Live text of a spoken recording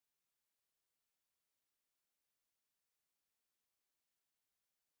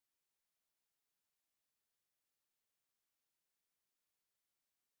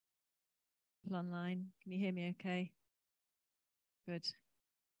people online? Can you hear me okay? Good.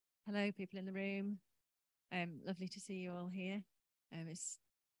 Hello, people in the room. Lovely to see you all here.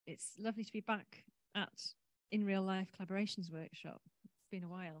 It's lovely to be back at In Real Life Collaborations Workshop. It's been a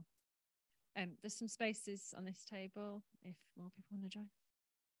while. There's some spaces on this table if more people want to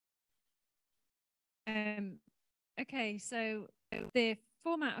join. Okay, so the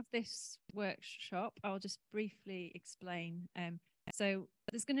format of this workshop, I'll just briefly explain. So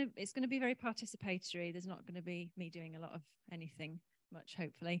it's going to be very participatory. There's not going to be me doing a lot of anything much,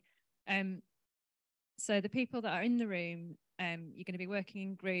 hopefully. So the people that are in the room, you're going to be working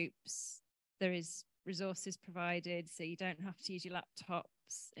in groups. There is resources provided, so you don't have to use your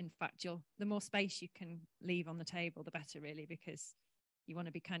laptops. In fact, the more space you can leave on the table, the better, really, because you want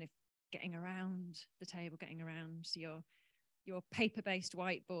to be kind of getting around the table, getting around your paper-based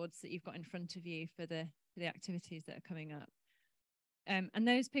whiteboards that you've got in front of you for the activities that are coming up. And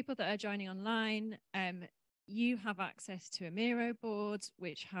those people that are joining online, you have access to a Miro board,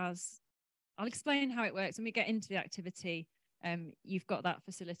 which has, I'll explain how it works when we get into the activity. You've got that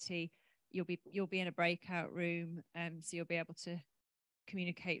facility. You'll be in a breakout room, so you'll be able to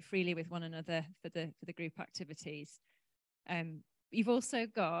communicate freely with one another for the group activities. You've also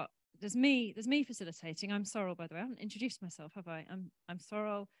got, there's me facilitating. I'm Sorrel, by the way. I haven't introduced myself, have I? I'm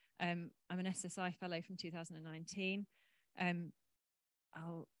Sorrel. I'm an SSI fellow from 2019.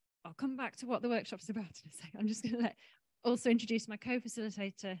 I'll come back to what the workshop's about in a second. I'm just going to also introduce my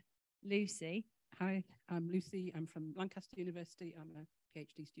co-facilitator, Lucy. Hi, I'm Lucy. I'm from Lancaster University. I'm a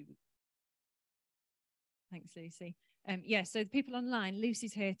PhD student. Thanks, Lucy. Yeah, so the people online,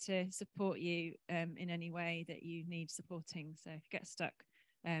 Lucy's here to support you in any way that you need supporting. So if you get stuck,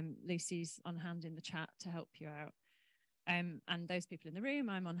 Lucy's on hand in the chat to help you out. And those people in the room,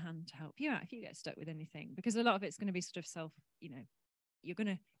 I'm on hand to help you out if you get stuck with anything, because a lot of it's going to be sort of you're going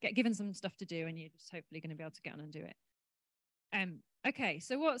to get given some stuff to do and you're just hopefully going to be able to get on and do it. Okay,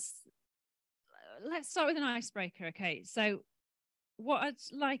 so let's start with an icebreaker. Okay, so what I'd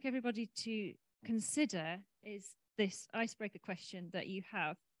like everybody to consider is this icebreaker question that you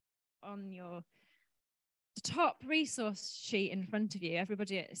have on the top resource sheet in front of you.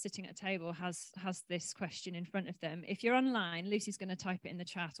 Everybody sitting at a table has this question in front of them. If you're online, Lucy's going to type it in the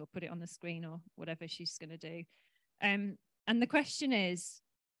chat or put it on the screen or whatever she's going to do. And the question is,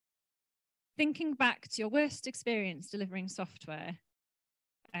 thinking back to your worst experience delivering software,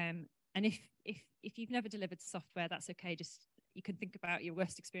 and if you've never delivered software, that's okay. Just you can think about your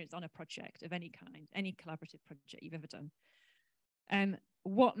worst experience on a project of any kind, any collaborative project you've ever done.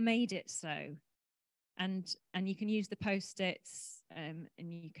 What made it so? And you can use the Post-its, and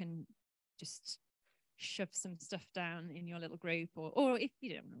you can just shove some stuff down in your little group, or if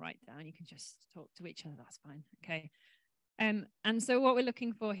you don't want to write down, you can just talk to each other. That's fine. Okay. And so what we're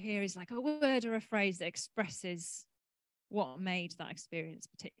looking for here is like a word or a phrase that expresses what made that experience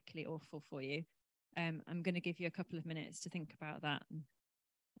particularly awful for you. I'm going to give you a couple of minutes to think about that and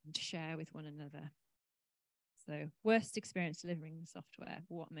to share with one another. So, worst experience delivering software,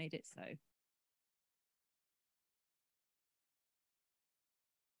 what made it so?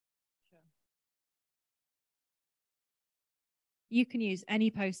 Sure. You can use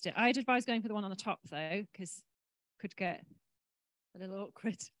any Post-it. I'd advise going for the one on the top, though, because could get a little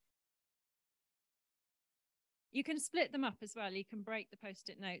awkward. You can split them up as well. You can break the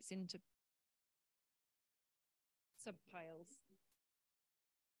Post-it notes into sub-piles.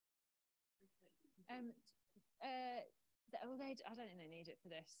 I don't think they need it for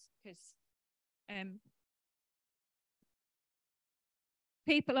this, because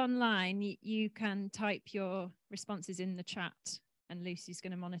people online, you can type your responses in the chat and Lucy's going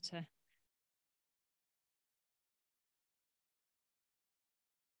to monitor.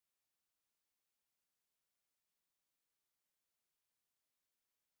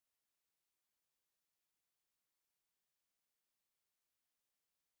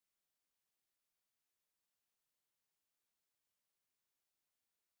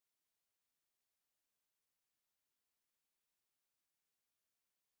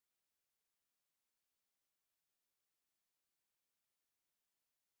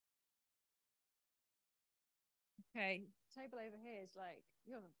 Okay, table over here is like,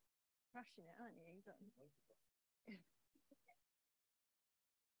 you're crashing it, aren't you?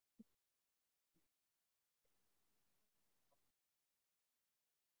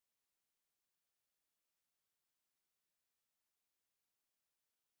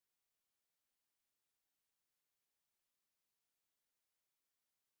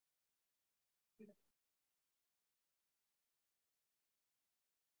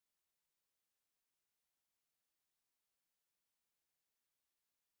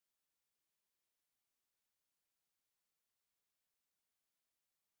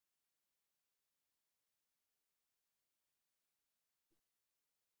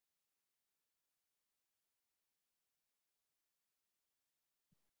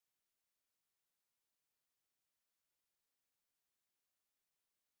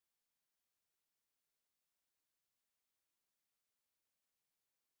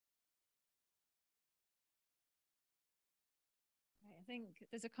 I think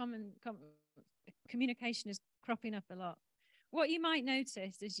there's a common communication is cropping up a lot. What you might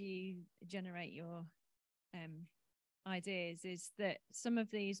notice as you generate your ideas is that some of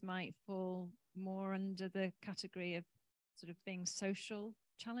these might fall more under the category of sort of being social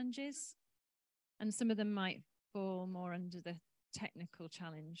challenges, and some of them might fall more under the technical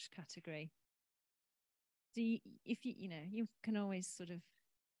challenge category. So if you know, you can always sort of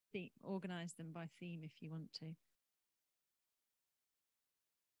organize them by theme if you want to.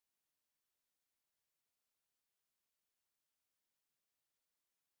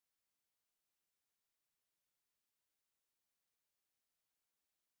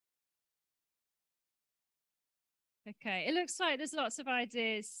 Okay, it looks like there's lots of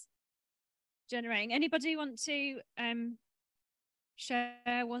ideas generating. Anybody want to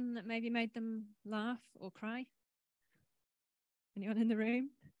share one that maybe made them laugh or cry? Anyone in the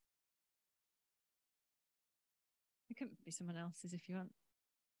room? It could be someone else's if you want.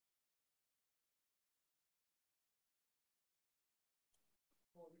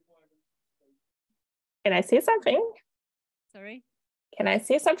 Can I say something? Sorry? Can I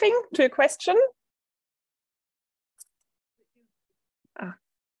say something to a question?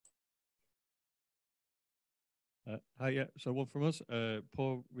 Hi, yeah. So one from us,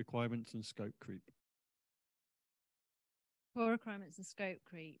 poor requirements and scope creep. Poor requirements and scope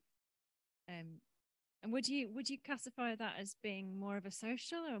creep. And would you classify that as being more of a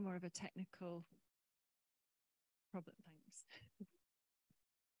social or more of a technical problem? Thanks.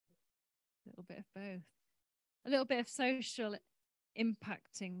 A little bit of both. A little bit of social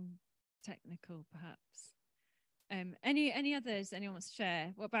impacting technical, perhaps. Any others anyone wants to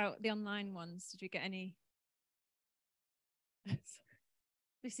share? What about the online ones? Did you get any?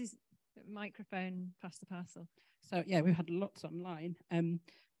 This is microphone past the parcel. So yeah, we've had lots online.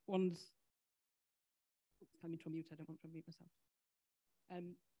 One's, tell me to unmute, I don't want to unmute myself.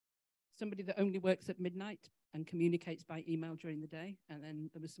 Somebody that only works at midnight and communicates by email during the day. And then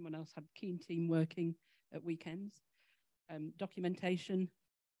there was someone else had keen team working at weekends. Documentation,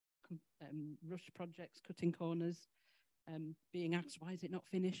 rush projects, cutting corners, being asked, why is it not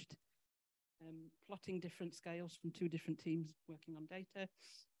finished? Plotting different scales from 2 different teams working on data.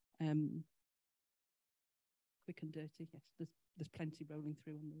 Quick and dirty, yes, there's plenty rolling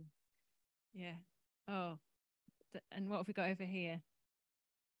through on the. Yeah. Oh, and what have we got over here?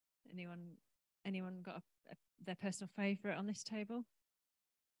 Anyone got their personal favourite on this table?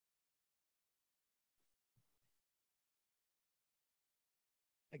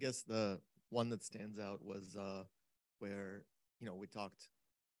 I guess the one that stands out was where, you know, we talked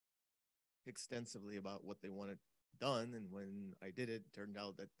extensively about what they wanted done, and when I did it, turned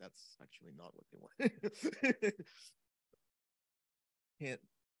out that that's actually not what they wanted. Can't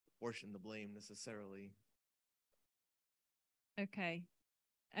portion the blame necessarily. Okay.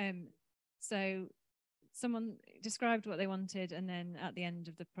 So someone described what they wanted, and then at the end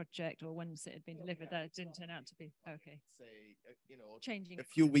of the project, or once it had been delivered, that didn't turn out to be okay. Say, you know, changing a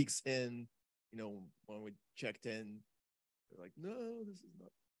few weeks in, you know, when we checked in, they're like, no, this is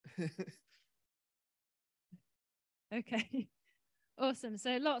not. Okay. Awesome.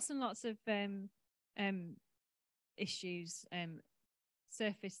 So lots and lots of issues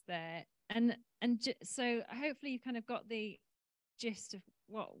surfaced there, and so hopefully you kind of got the gist of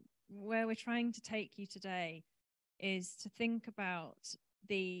where we're trying to take you today is to think about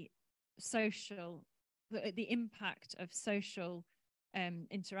the impact of social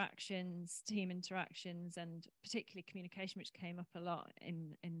interactions, team interactions, and particularly communication, which came up a lot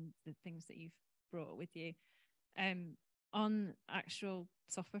in the things that you've brought with you, on actual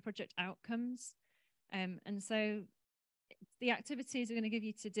software project outcomes. And so the activities we're going to give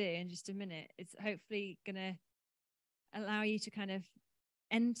you to do in just a minute is hopefully going to allow you to kind of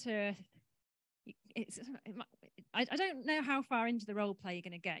enter. I don't know how far into the role play you're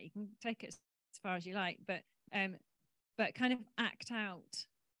going to get. You can take it as far as you like, but kind of act out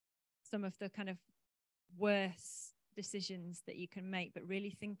some of the kind of worse decisions that you can make, but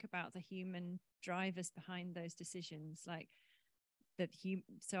really think about the human drivers behind those decisions, like so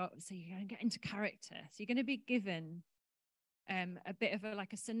you're going to get into character. So you're going to be given a bit of a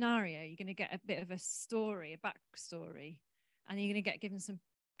scenario. You're going to get a bit of a story, a backstory, and you're going to get given some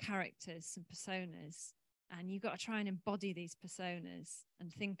characters, some personas, and you've got to try and embody these personas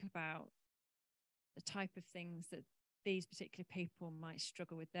and think about the type of things that these particular people might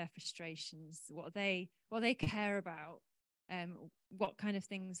struggle with, their frustrations, what they care about, what kind of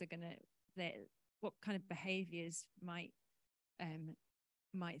things are what kind of behaviors might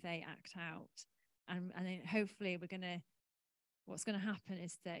they act out, and then hopefully we're going to what's going to happen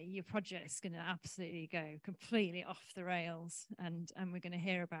is that your project's going to absolutely go completely off the rails, and we're going to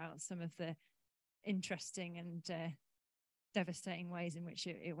hear about some of the interesting and devastating ways in which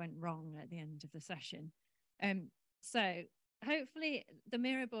it went wrong at the end of the session. So hopefully the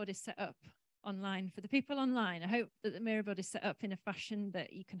Miro board is set up online for the people online. I hope that the Miro board is set up in a fashion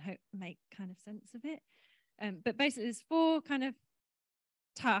that you can make kind of sense of it. But basically there's 4 kind of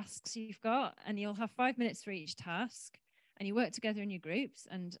tasks you've got, and you'll have 5 minutes for each task, and you work together in your groups,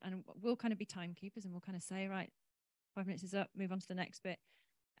 and we'll kind of be timekeepers, and we'll kind of say, right, 5 minutes is up, move on to the next bit.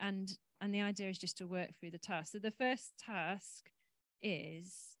 And the idea is just to work through the task. So the first task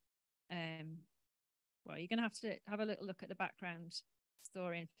is, well, you're going to have a little look at the background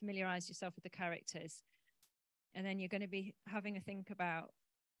story and familiarize yourself with the characters. And then you're going to be having a think about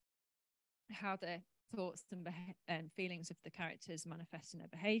how the thoughts and feelings of the characters manifest in their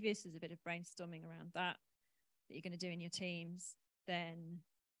behaviors. There's a bit of brainstorming around that you're going to do in your teams. Then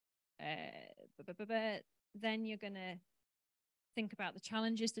you're going to think about the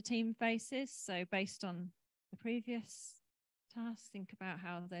challenges the team faces. So based on the previous task, think about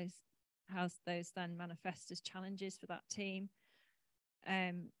how those then manifest as challenges for that team.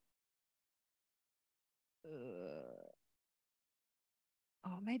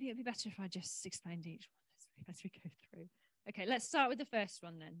 Maybe it'd be better if I just explained each one as we go through. Okay, let's start with the first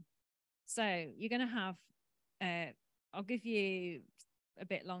one then. So you're going to have, I'll give you a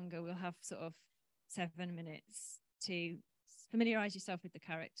bit longer. We'll have sort of 7 minutes to familiarize yourself with the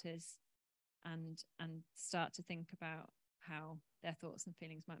characters and start to think about how their thoughts and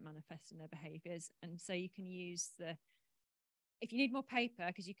feelings might manifest in their behaviors. And so you can use if you need more paper,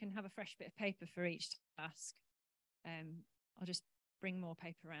 because you can have a fresh bit of paper for each task, I'll just bring more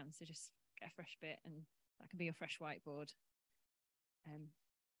paper around. So just get a fresh bit, and that can be your fresh whiteboard.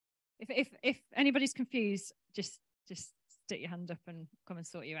 If anybody's confused, just stick your hand up and come and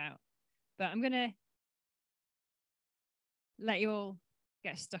sort you out. But I'm going to let you all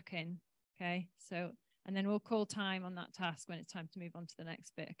get stuck in, okay? So, and then we'll call time on that task when it's time to move on to the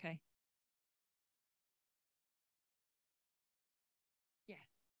next bit, okay? Yeah.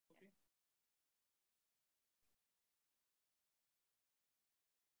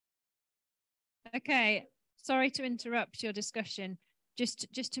 Okay, sorry to interrupt your discussion.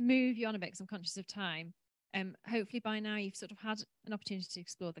 Just to move you on a bit, because I'm conscious of time. Hopefully by now you've sort of had an opportunity to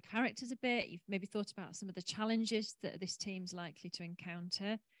explore the characters a bit. You've maybe thought about some of the challenges that this team's likely to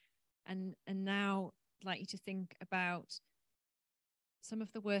encounter. And now I'd like you to think about some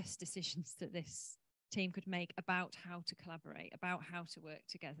of the worst decisions that this team could make about how to collaborate, about how to work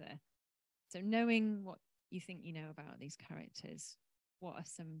together. So knowing what you think you know about these characters, what are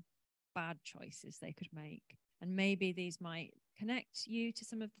some bad choices they could make? And maybe these might connect you to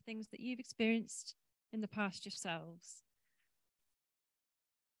some of the things that you've experienced in the past yourselves.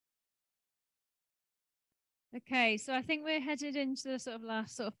 Okay, so I think we're headed into the sort of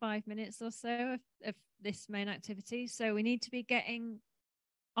last sort of 5 minutes or so of this main activity. So we need to be getting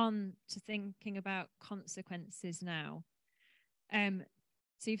on to thinking about consequences now.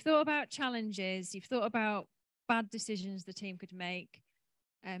 So you've thought about challenges, you've thought about bad decisions the team could make.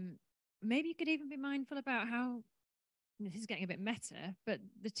 Maybe you could even be mindful about how, this is getting a bit meta, but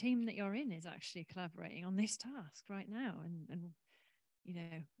the team that you're in is actually collaborating on this task right now. And you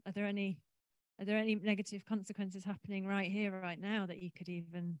know, are there any negative consequences happening right here, right now that you could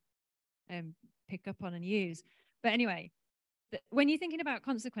even pick up on and use? But anyway, when you're thinking about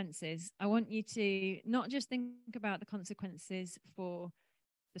consequences, I want you to not just think about the consequences for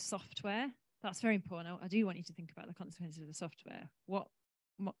the software. That's very important. I do want you to think about the consequences of the software. What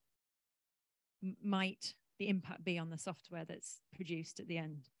might the impact be on the software that's produced at the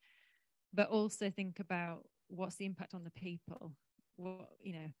end? But also think about what's the impact on the people. What,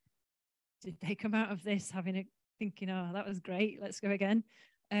 you know, did they come out of this thinking, oh, that was great, let's go again,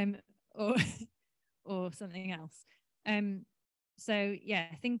 or something else? So yeah,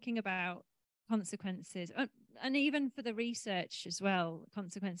 thinking about consequences, and even for the research as well,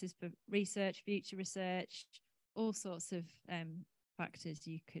 consequences for research, future research, all sorts of factors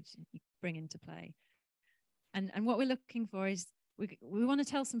you could bring into play. And what we're looking for is we want to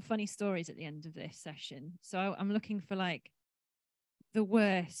tell some funny stories at the end of this session. So I'm looking for like the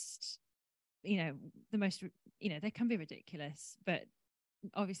worst, you know, the most, you know, they can be ridiculous, but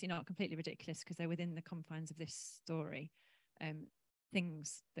obviously not completely ridiculous because they're within the confines of this story.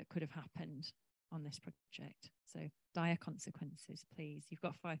 Things that could have happened on this project. So dire consequences, please. You've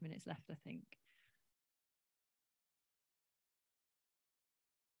got 5 minutes left, I think.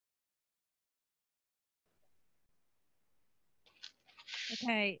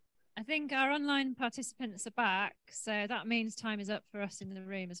 Okay, I think our online participants are back, so that means time is up for us in the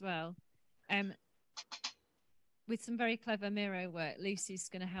room as well. With some very clever Miro work, Lucy's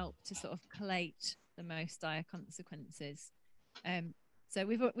going to help to sort of collate the most dire consequences. So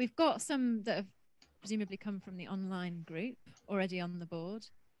we've got some that have presumably come from the online group already on the board,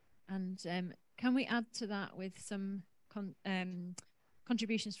 and can we add to that with some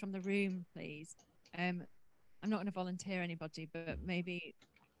contributions from the room, please? I'm not going to volunteer anybody, but maybe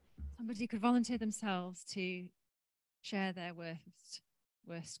somebody could volunteer themselves to share their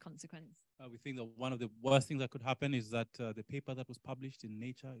worst consequence. We think that one of the worst things that could happen is that the paper that was published in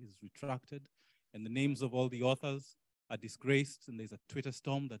Nature is retracted, and the names of all the authors are disgraced, and there's a Twitter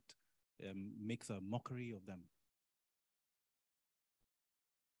storm that makes a mockery of them.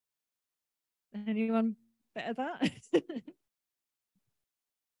 Anyone better that?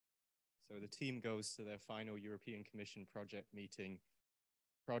 So the team goes to their final European Commission project meeting.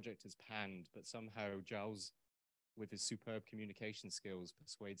 Project is panned, but somehow Giles, with his superb communication skills,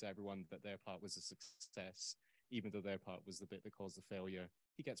 persuades everyone that their part was a success, even though their part was the bit that caused the failure.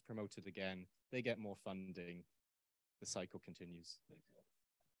 He gets promoted again. They get more funding. The cycle continues.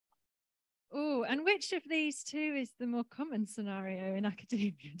 Oh, and which of these two is the more common scenario in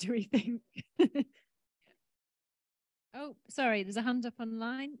academia, do we think? Oh, sorry, there's a hand up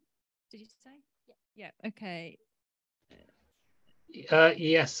online. Did you say? Yeah, okay.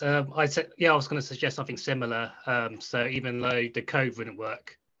 Yes, I said, yeah, I was going to suggest something similar. So even though the code wouldn't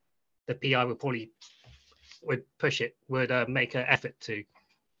work, the PI would make an effort to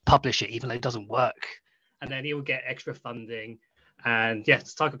publish it, even though it doesn't work. And then he will get extra funding. And yes, the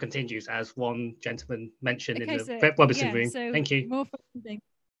cycle continues, as one gentleman mentioned in the Web Robinson room. So thank you. More funding.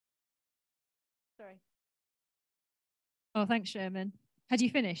 Sorry. Oh, thanks, Sherman. Had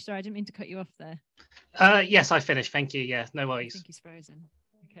you finished? Sorry, I didn't mean to cut you off there. Yes, I finished. Thank you. Yeah, no worries. I think he's frozen.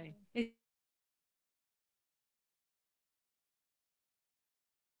 Okay.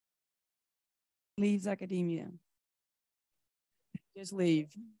 Leaves academia. Just leave.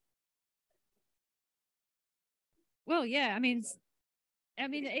 Well, yeah. I mean,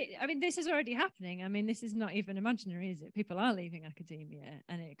 this is already happening. I mean, this is not even imaginary, is it? People are leaving academia,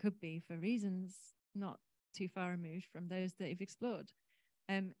 and it could be for reasons not too far removed from those that you've explored.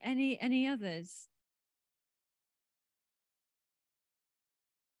 Any others?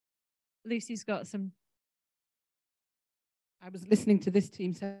 Lucy's got some. I was listening to this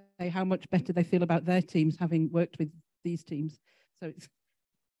team say how much better they feel about their teams having worked with these teams. So it's a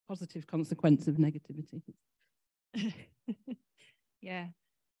positive consequence of negativity. Yeah.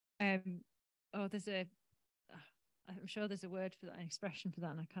 Oh, I'm sure there's a word for that, an expression for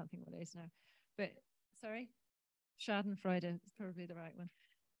that, and I can't think what it is now. But sorry, Schadenfreude is probably the right one.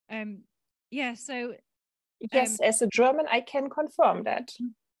 Yeah. So. Yes, as a German, I can confirm that.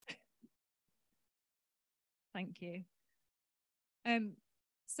 Thank you.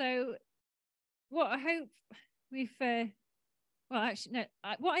 So what I hope we've, well, actually, no,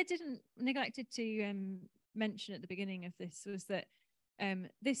 what I didn't neglected to mention at the beginning of this was that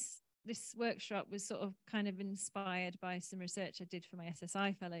this workshop was sort of kind of inspired by some research I did for my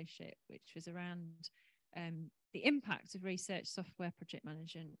SSI fellowship, which was around the impact of research software project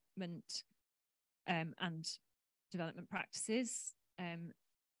management and development practices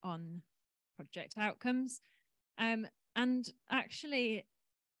on project outcomes. And actually,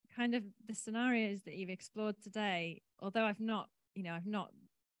 kind of the scenarios that you've explored today, although it's not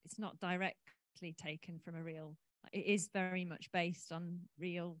directly taken from a real, it is very much based on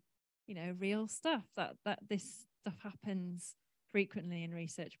real stuff, that this stuff happens frequently in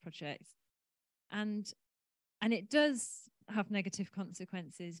research projects. And it does have negative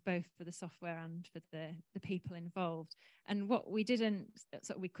consequences, both for the software and for the people involved. And what we didn't,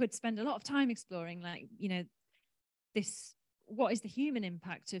 so we could spend a lot of time exploring, like, what is the human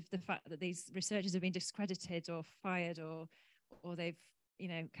impact of the fact that these researchers have been discredited or fired or they've,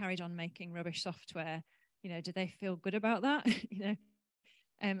 carried on making rubbish software? Do they feel good about that?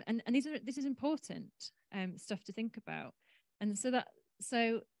 And this is important stuff to think about. And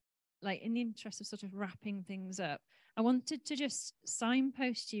so like, in the interest of sort of wrapping things up, I wanted to just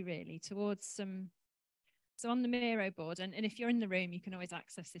signpost you really towards some, so on the Miro board, and if you're in the room, you can always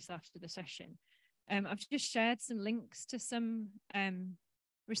access this after the session. I've just shared some links to some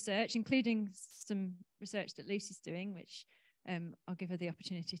research, including some research that Lucy's doing, which I'll give her the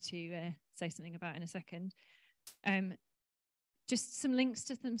opportunity to say something about in a second. Just some links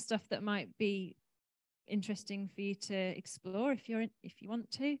to some stuff that might be interesting for you to explore if you want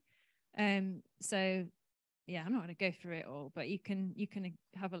to. So yeah, I'm not going to go through it all, but you can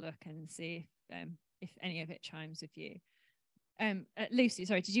have a look and see if any of it chimes with you. Lucy,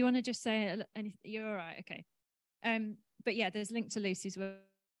 sorry, did you want to just say anything? You're all right, okay. But yeah, there's a link to Lucy's work.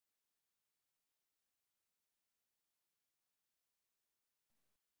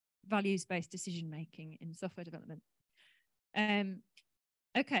 Values-based decision-making in software development.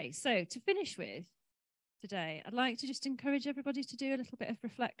 Okay, so to finish with today, I'd like to just encourage everybody to do a little bit of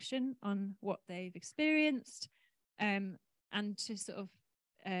reflection on what they've experienced, and to sort of,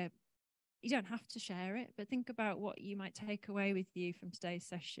 you don't have to share it, but think about what you might take away with you from today's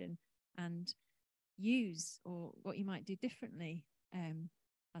session and use, or what you might do differently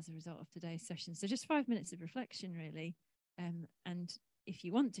as a result of today's session. So just 5 minutes of reflection, really. And if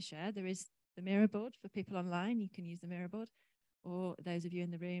you want to share, there is the mirror board for people online. You can use the mirror board, or those of you in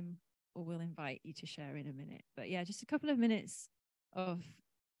the room, or we'll invite you to share in a minute. But yeah, just a couple of minutes of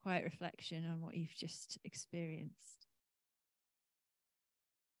quiet reflection on what you've just experienced.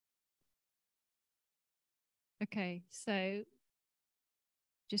 Okay, so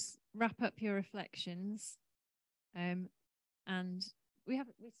just wrap up your reflections. And we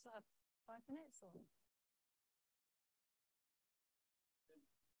still have 5 minutes, or?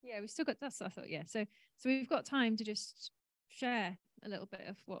 Yeah, we've still got, that's, I thought, yeah. So we've got time to just share a little bit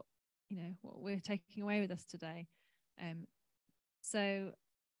of what, what we're taking away with us today. So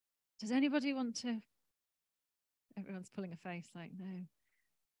does anybody want to, everyone's pulling a face like, no.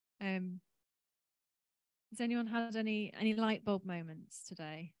 Has anyone had any light bulb moments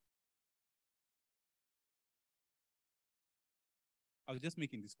today? I was just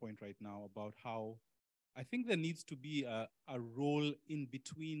making this point right now about how I think there needs to be a role in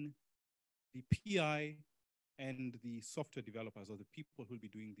between the PI and the software developers, or the people who will be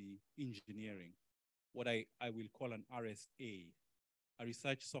doing the engineering, what I will call an RSA, a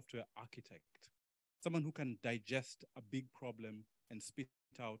research software architect, someone who can digest a big problem and spit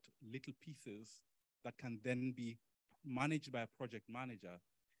out little pieces that can then be managed by a project manager,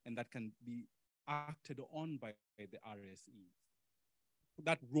 and that can be acted on by the RSE.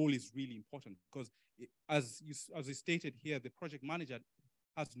 That role is really important, because as you stated here, the project manager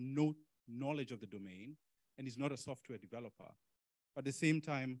has no knowledge of the domain and is not a software developer. But at the same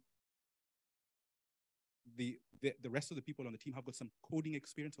time, the rest of the people on the team have got some coding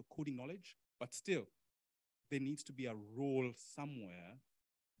experience or coding knowledge, but still, there needs to be a role somewhere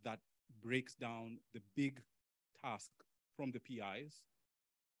that breaks down the big task from the PIs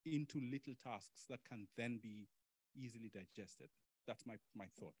into little tasks that can then be easily digested. That's my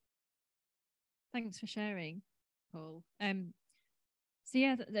thought. Thanks for sharing, Paul. So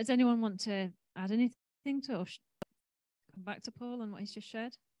yeah, does anyone want to add anything to, or come back to Paul and what he's just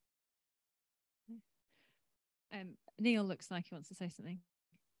shared? Neil looks like he wants to say something.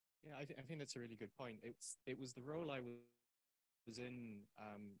 Yeah, I think that's a really good point. It was the role I was in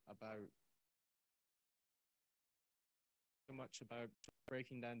about so much about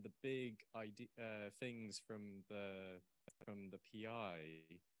breaking down the big things from the PI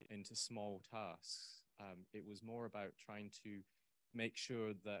into small tasks. It was more about trying to make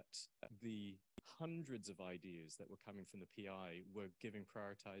sure that the hundreds of ideas that were coming from the PI were given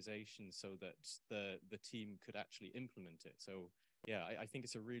prioritization so that the team could actually implement it. So yeah, I think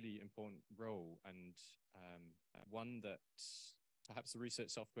it's a really important role, and one that perhaps the research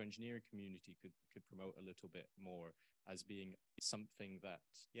software engineering community could promote a little bit more as being something that,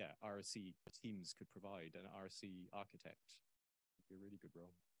 yeah, RSE teams could provide, an RSE architect would be a really good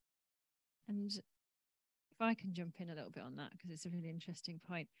role. And if I can jump in a little bit on that, because it's a really interesting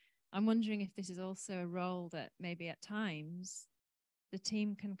point, I'm wondering if this is also a role that maybe at times the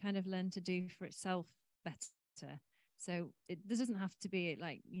team can kind of learn to do for itself better. So there doesn't have to be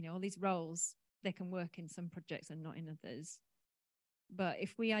like, all these roles, they can work in some projects and not in others. But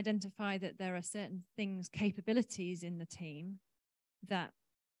if we identify that there are certain things, capabilities in the team that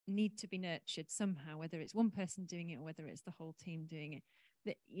need to be nurtured somehow, whether it's one person doing it or whether it's the whole team doing it,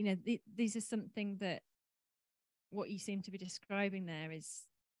 that, these are something that what you seem to be describing there is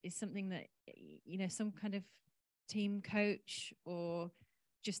something that, some kind of team coach or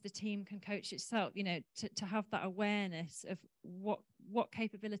just the team can coach itself, to have that awareness of what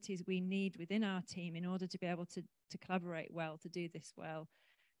capabilities we need within our team in order to be able to collaborate well, to do this well.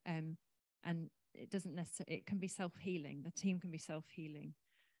 And it doesn't necessarily, it can be self-healing. The team can be self-healing.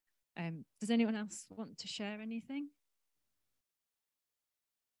 Does anyone else want to share anything?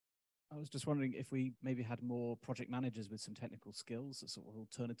 I was just wondering if we maybe had more project managers with some technical skills, a sort of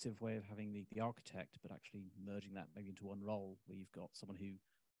alternative way of having the architect, but actually merging that maybe into one role where you've got someone who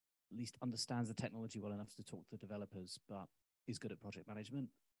at least understands the technology well enough to talk to developers, but is good at project management.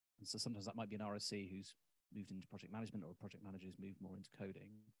 And so sometimes that might be an RSC who's moved into project management, or a project manager who's moved more into coding.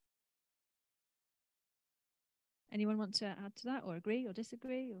 Anyone want to add to that, or agree or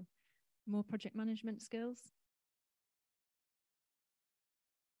disagree, or more project management skills?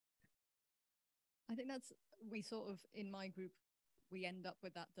 I think we sort of, in my group, we end up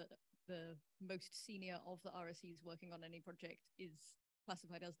with that the most senior of the RSEs working on any project is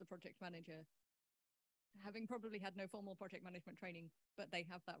classified as the project manager, having probably had no formal project management training, but they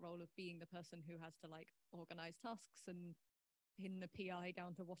have that role of being the person who has to like organize tasks and pin the PI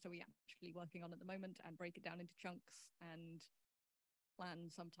down to what are we actually working on at the moment and break it down into chunks and plan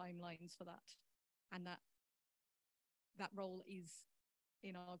some timelines for that. And that role is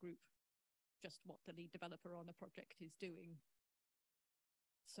in our group just what the lead developer on a project is doing.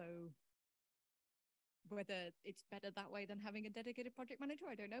 So whether it's better that way than having a dedicated project manager,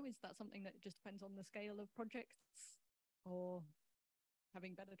 I don't know. Is that something that just depends on the scale of projects, or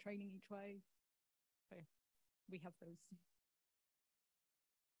having better training each way? So we have those.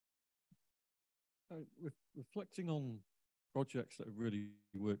 Reflecting on projects that have really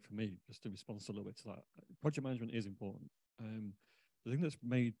worked for me, just to respond a little bit to that, project management is important. The thing that's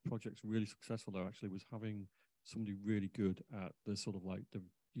made projects really successful, though, actually, was having somebody really good at the sort of like the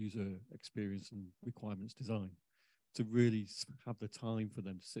user experience and requirements design, to really have the time for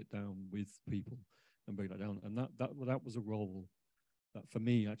them to sit down with people and break that down. And that was a role that, for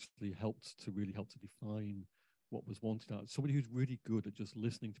me, actually helped to define what was wanted out. Somebody who's really good at just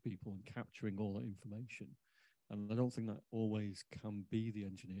listening to people and capturing all that information. And I don't think that always can be the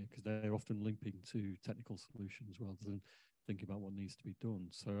engineer, because they're often limping to technical solutions rather than thinking about what needs to be done.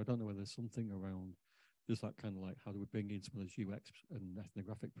 So I don't know whether there's something around just that kind of like, how do we bring in some of those UX and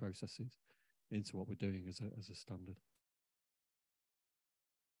ethnographic processes into what we're doing as a standard.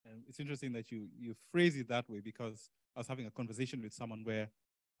 It's interesting that you phrase it that way, because I was having a conversation with someone where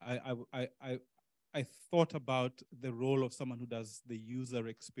I thought about the role of someone who does the user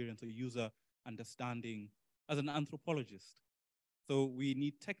experience or user understanding as an anthropologist. So we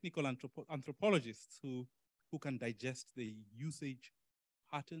need technical anthropologists who can digest the usage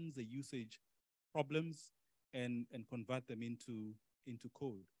patterns, the usage problems, and convert them into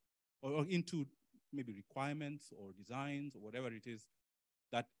code, or into maybe requirements or designs or whatever it is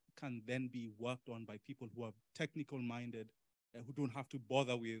that can then be worked on by people who are technical minded, who don't have to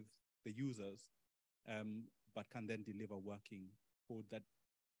bother with the users, but can then deliver working code that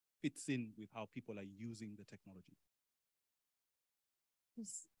fits in with how people are using the technology.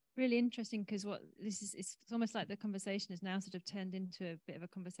 It's really interesting, because what this is, it's almost like the conversation has now sort of turned into a bit of a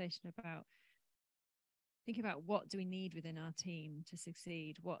conversation about thinking about what do we need within our team to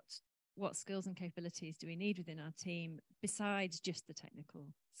succeed, what skills and capabilities do we need within our team besides just the technical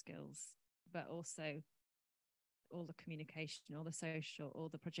skills, but also all the communication, all the social, all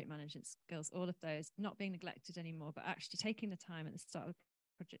the project management skills, all of those not being neglected anymore, but actually taking the time at the start of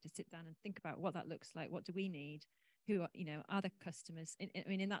the project to sit down and think about what that looks like. What do we need? Who are the customers? I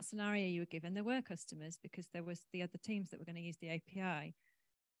mean, in that scenario you were given, there were customers because there was the other teams that were going to use the API.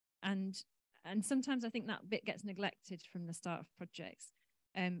 And sometimes I think that bit gets neglected from the start of projects.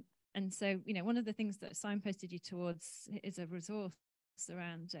 And so, one of the things that signposted you towards is a resource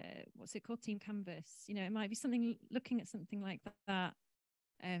around, what's it called? Team Canvas. It might be something, looking at something like that,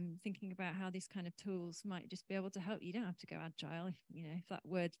 thinking about how these kind of tools might just be able to help. You don't have to go agile. If that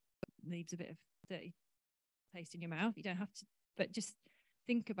word leaves a bit of dirty taste in your mouth, you don't have to, but just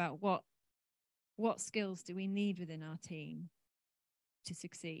think about what skills do we need within our team to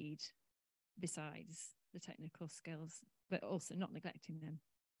succeed besides the technical skills, but also not neglecting them.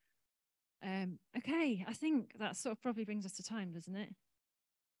 Okay, I think that sort of probably brings us to time, doesn't it?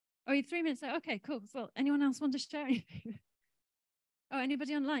 Oh, you have 3 minutes. Okay, cool. Well, anyone else want to share anything? Oh,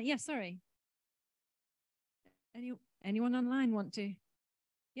 anybody online? Yeah, sorry. Anyone online want to?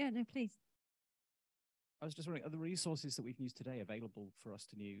 Yeah, no, please. I was just wondering, are the resources that we can use today available for us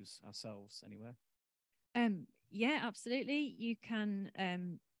to use ourselves anywhere? Yeah, absolutely. You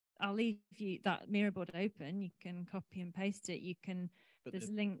can, I'll leave you that Miro board open. You can copy and paste it. You can, but there's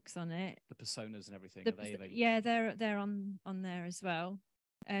links on it. The personas and everything, are they available? Yeah, they're on there as well.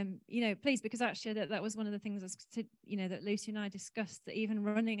 Please, because actually that was one of the things that Lucy and I discussed, that even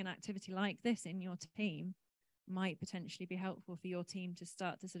running an activity like this in your team might potentially be helpful for your team to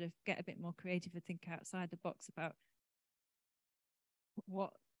start to sort of get a bit more creative and think outside the box about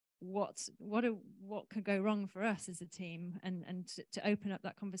what could go wrong for us as a team, and to open up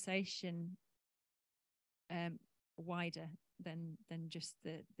that conversation wider than just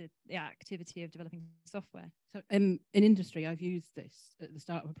the activity of developing software. So in industry, I've used this at the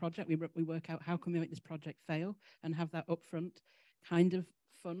start of a project. We work out how can we make this project fail and have that upfront kind of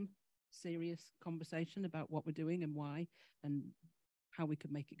fun, serious conversation about what we're doing and why and how we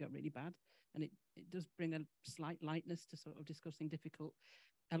could make it go really bad. And it does bring a slight lightness to sort of discussing difficult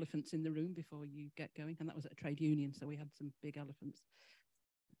elephants in the room before you get going. And that was at a trade union, so we had some big elephants.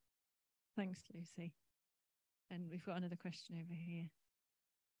 Thanks, Lucy. And we've got another question over here.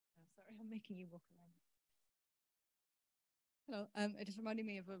 Oh, sorry, I'm making you walk around. Hello, it just reminded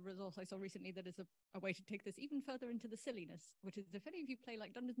me of a resource I saw recently that is a way to take this even further into the silliness, which is if any of you play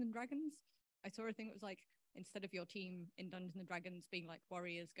like Dungeons and Dragons, I saw a thing that was like, instead of your team in Dungeons and Dragons being like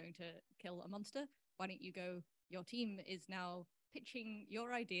warriors going to kill a monster, why don't you go, your team is now pitching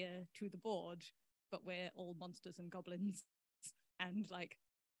your idea to the board, but we're all monsters and goblins. And like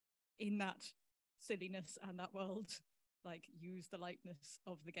in that silliness and that world, like use the lightness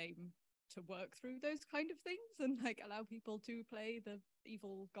of the game to work through those kind of things and like allow people to play the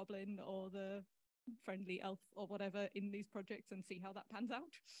evil goblin or the friendly elf or whatever in these projects and see how that pans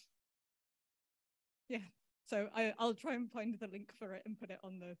out. Yeah, so I'll try and find the link for it and put it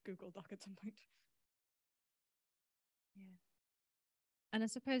on the Google Doc at some point. Yeah, and I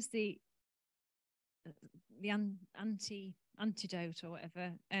suppose the antidote or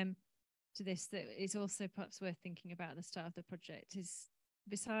whatever to this that is also perhaps worth thinking about at the start of the project is,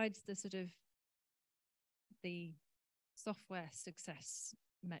 besides the sort of the software success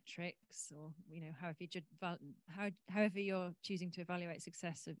metrics, or however you're choosing to evaluate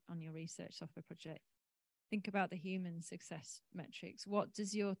success on your research software project, think about the human success metrics. What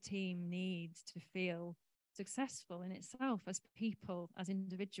does your team need to feel successful in itself as people, as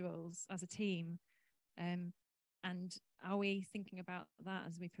individuals, as a team? And are we thinking about that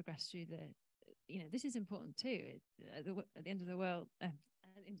as we progress through this is important too. At the end of the world, no,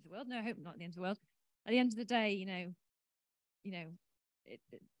 I hope not at the end of the world. At the end of the day,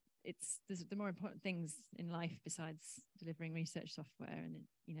 it's there's the more important things in life besides delivering research software, and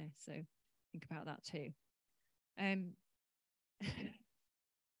so think about that too. Any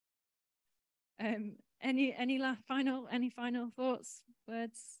final thoughts,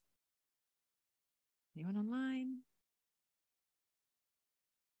 words? Anyone online?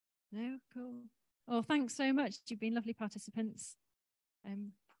 No? Cool. Well, thanks so much. You've been lovely participants.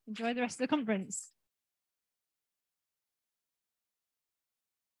 Enjoy the rest of the conference.